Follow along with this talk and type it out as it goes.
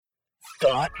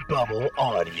Thought Bubble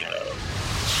Audio.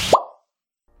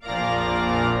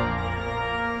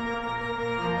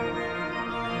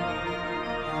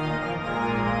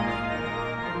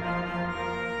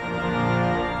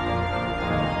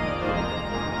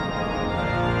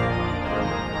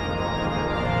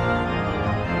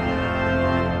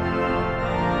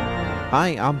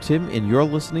 Hi, I'm Tim, and you're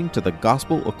listening to The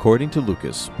Gospel According to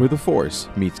Lucas, where the Force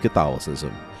meets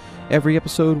Catholicism. Every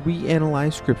episode, we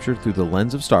analyze Scripture through the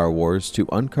lens of Star Wars to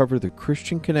uncover the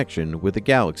Christian connection with a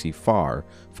galaxy far,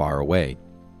 far away.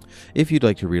 If you'd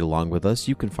like to read along with us,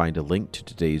 you can find a link to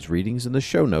today's readings in the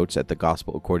show notes at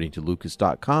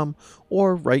thegospelaccordingtolucas.com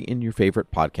or right in your favorite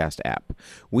podcast app.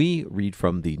 We read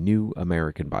from the New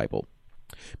American Bible.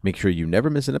 Make sure you never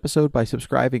miss an episode by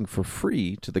subscribing for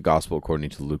free to The Gospel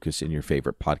According to Lucas in your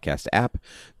favorite podcast app.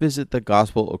 Visit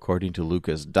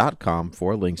thegospelaccordingtolucas.com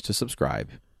for links to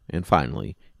subscribe. And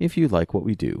finally, if you like what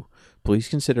we do, please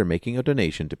consider making a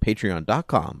donation to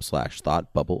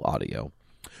patreon.com/thoughtbubbleaudio.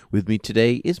 With me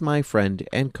today is my friend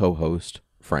and co-host,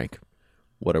 Frank.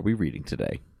 What are we reading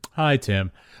today? Hi,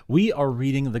 Tim. We are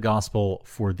reading the Gospel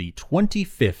for the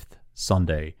 25th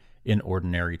Sunday in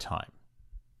Ordinary Time.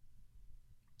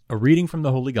 A reading from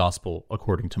the Holy Gospel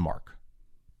according to Mark.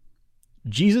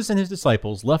 Jesus and his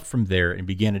disciples left from there and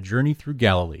began a journey through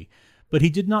Galilee, but he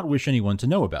did not wish anyone to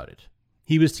know about it.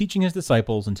 He was teaching his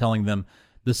disciples and telling them,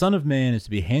 "The Son of Man is to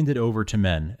be handed over to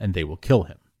men, and they will kill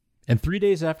him. And 3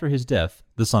 days after his death,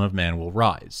 the Son of Man will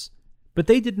rise." But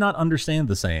they did not understand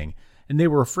the saying, and they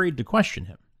were afraid to question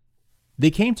him. They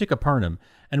came to Capernaum,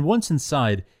 and once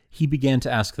inside, he began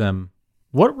to ask them,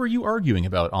 "What were you arguing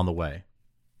about on the way?"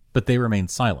 But they remained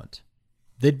silent.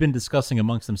 They'd been discussing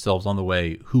amongst themselves on the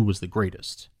way who was the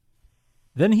greatest.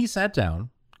 Then he sat down,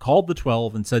 called the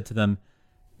 12, and said to them,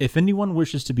 "If anyone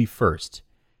wishes to be first,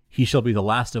 he shall be the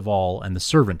last of all and the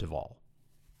servant of all."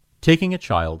 Taking a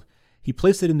child, he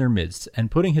placed it in their midst, and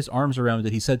putting his arms around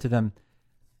it, he said to them,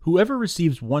 "Whoever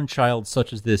receives one child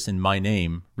such as this in my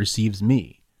name receives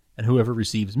me, and whoever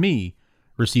receives me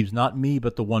receives not me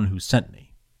but the one who sent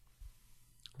me."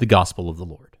 The Gospel of the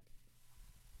Lord.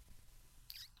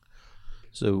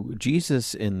 So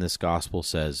Jesus in this gospel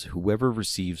says, "Whoever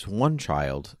receives one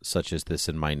child such as this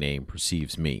in my name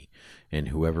receives me, and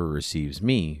whoever receives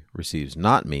me receives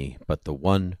not me, but the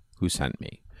one who sent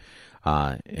me."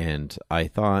 And I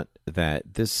thought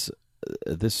that this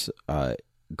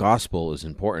gospel is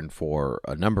important for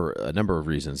a number of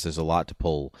reasons. There's a lot to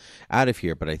pull out of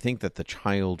here, but I think that the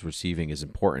child receiving is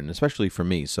important, especially for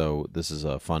me. So this is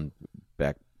a fun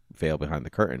veil behind the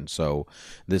curtain. So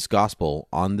this gospel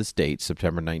on this date,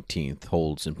 September 19th,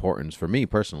 holds importance for me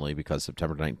personally because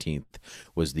September 19th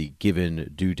was the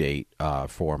given due date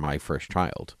for my first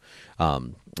child.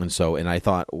 And I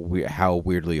thought how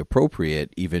weirdly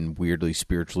appropriate, even weirdly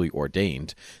spiritually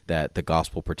ordained, that the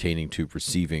gospel pertaining to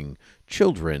receiving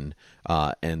children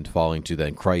and falling to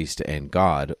then Christ and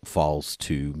God falls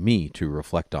to me to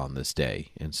reflect on this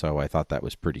day. And so I thought that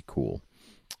was pretty cool.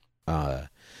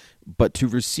 But to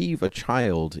receive a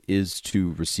child is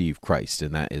to receive Christ,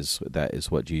 and that is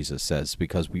what Jesus says,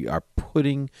 because we are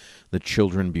putting the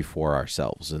children before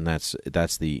ourselves, and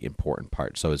that's the important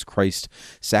part. So as Christ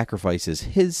sacrifices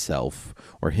himself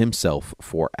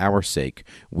for our sake,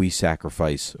 we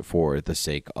sacrifice for the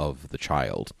sake of the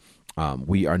child.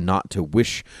 We are not to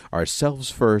wish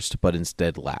ourselves first, but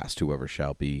instead last. Whoever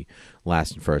shall be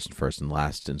last and first and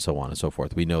last, and so on and so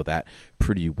forth. We know that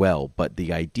pretty well, but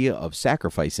the idea of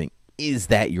sacrificing is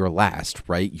that you're last,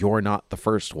 right? You're not the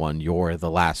first one, you're the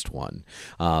last one.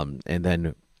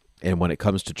 And when it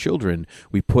comes to children,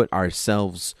 we put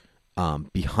ourselves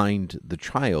behind the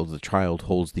child. The child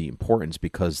holds the importance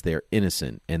because they're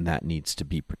innocent, and that needs to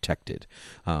be protected.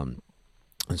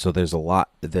 And so there's a lot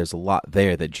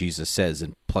there that Jesus says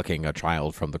in plucking a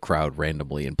child from the crowd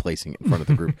randomly and placing it in front of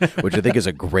the group, which I think is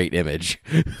a great image.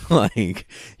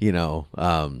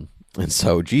 And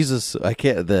so Jesus,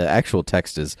 the actual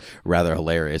text is rather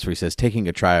hilarious, where he says, taking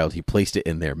a child, he placed it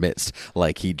in their midst.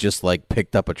 Like he just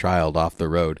picked up a child off the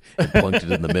road and plunked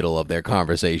it in the middle of their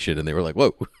conversation, and they were like,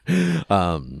 whoa.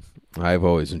 I've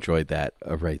always enjoyed that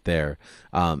right there.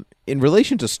 In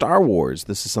relation to Star Wars,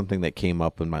 this is something that came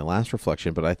up in my last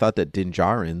reflection, but I thought that Din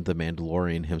Djarin, the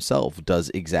Mandalorian himself, does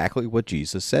exactly what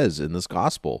Jesus says in this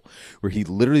gospel, where he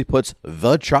literally puts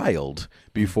the child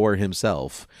before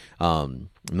himself.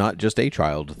 Not just a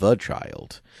child, the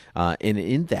child.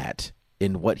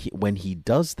 And when he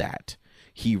does that,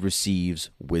 he receives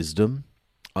wisdom,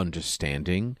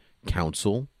 understanding,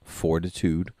 counsel,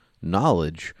 fortitude,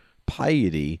 knowledge,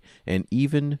 piety, and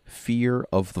even fear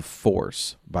of the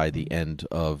Force by the end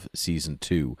of season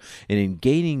 2. And in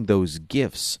gaining those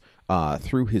gifts,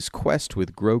 through his quest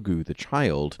with Grogu the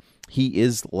child, it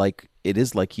is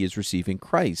like he is receiving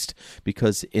Christ,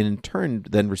 because in turn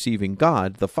then receiving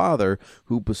God the Father,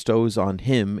 who bestows on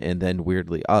him and then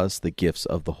weirdly us the gifts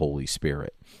of the Holy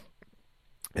Spirit.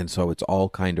 And so it's all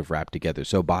kind of wrapped together.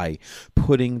 So by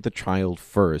putting the child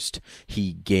first,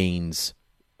 he gains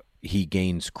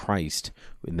Christ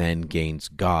and then gains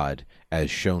God as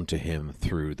shown to him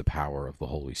through the power of the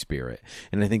Holy Spirit.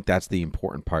 And I think that's the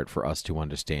important part for us to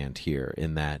understand here,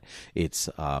 in that it's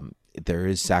there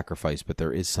is sacrifice, but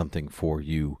there is something for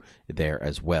you there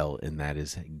as well, and that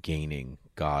is gaining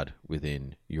God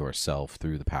within yourself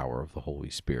through the power of the Holy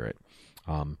Spirit.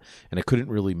 And I couldn't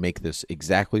really make this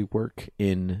exactly work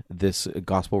in this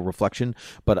gospel reflection,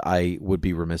 but I would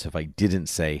be remiss if I didn't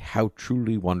say how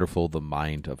truly wonderful the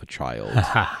mind of a child,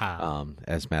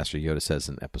 as Master Yoda says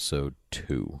in episode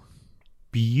 2.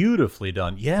 Beautifully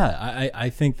done. Yeah, I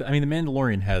think, the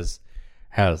Mandalorian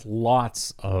has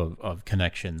lots of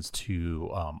connections to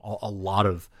a lot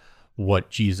of what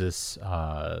Jesus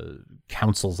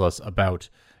counsels us about,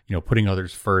 putting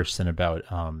others first, and about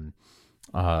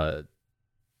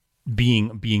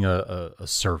being a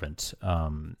servant,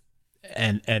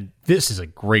 and this is a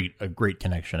great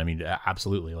connection. I mean,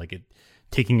 absolutely, like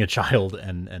taking a child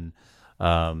and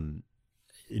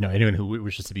anyone who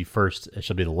wishes to be first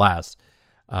shall be the last.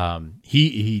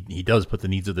 He does put the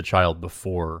needs of the child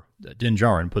before. Din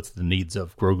Djarin puts the needs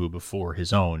of Grogu before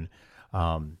his own,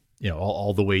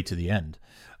 all the way to the end,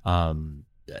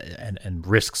 and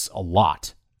risks a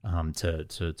lot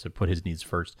to put his needs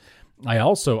first.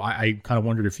 I kind of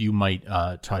wondered if you might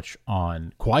touch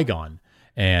on Qui-Gon,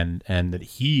 and that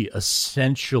he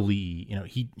essentially,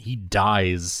 he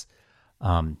dies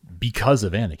because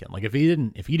of Anakin. Like if he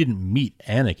didn't meet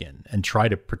Anakin and try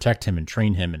to protect him and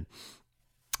train him,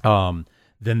 and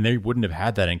then they wouldn't have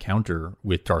had that encounter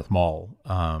with Darth Maul,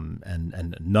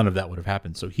 and none of that would have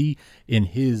happened. So he, in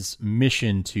his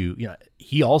mission to,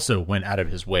 he also went out of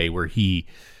his way, where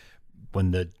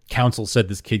when the council said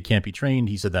this kid can't be trained,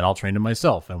 he said, then I'll train him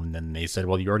myself. And then they said,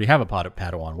 well, you already have a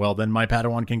Padawan. Well, then my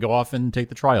Padawan can go off and take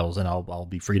the trials, and I'll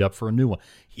be freed up for a new one.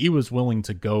 He was willing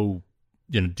to go,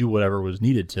 do whatever was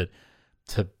needed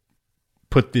to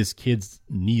put this kid's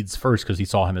needs first, because he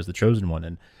saw him as the chosen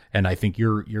one. And I think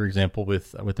your example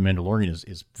with the Mandalorian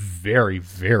is very,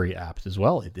 very apt as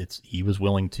well. He was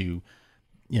willing to,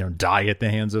 die at the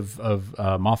hands of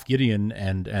Moff Gideon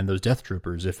and those Death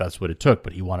Troopers if that's what it took.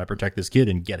 But he wanted to protect this kid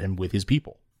and get him with his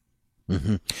people.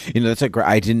 Mm-hmm. That's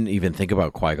I didn't even think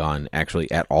about Qui-Gon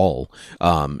actually at all,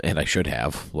 and I should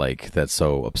have. Like, that's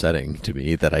so upsetting to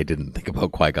me that I didn't think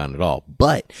about Qui-Gon at all.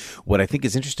 But what I think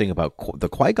is interesting about the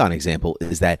Qui-Gon example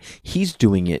is that he's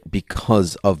doing it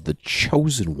because of the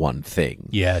chosen one thing.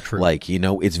 Yeah, true. Like,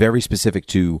 it's very specific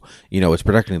to, it's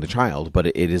protecting the child, but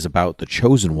it is about the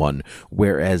chosen one,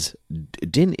 whereas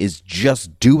Din is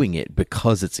just doing it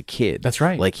because it's a kid. That's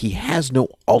right. Like, he has no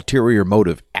ulterior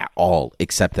motive at all,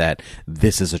 except that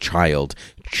this is a child.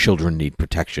 Children need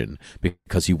protection,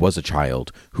 because he was a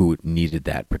child who needed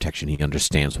that protection. He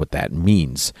understands what that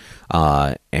means.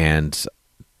 And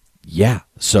yeah,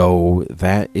 so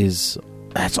that's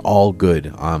all good.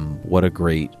 What a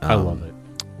great, I love it.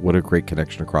 What a great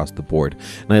connection across the board.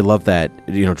 And I love that,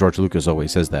 George Lucas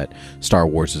always says that Star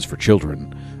Wars is for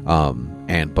children.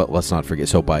 But let's not forget,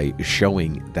 so by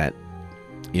showing that,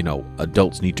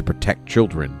 adults need to protect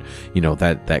children,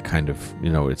 that kind of,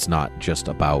 it's not just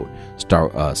about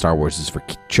Star Wars is for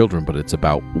children, but it's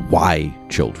about why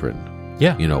children.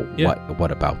 Yeah.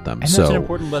 What about them. And that's an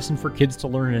important lesson for kids to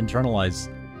learn and internalize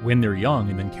when they're young,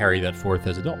 and then carry that forth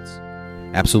as adults.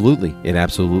 Absolutely. It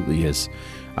absolutely is.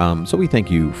 So we thank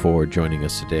you for joining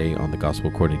us today on the Gospel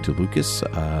According to Lucas.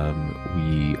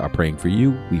 We are praying for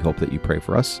you. We hope that you pray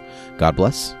for us. God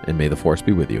bless, and may the Force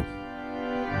be with you.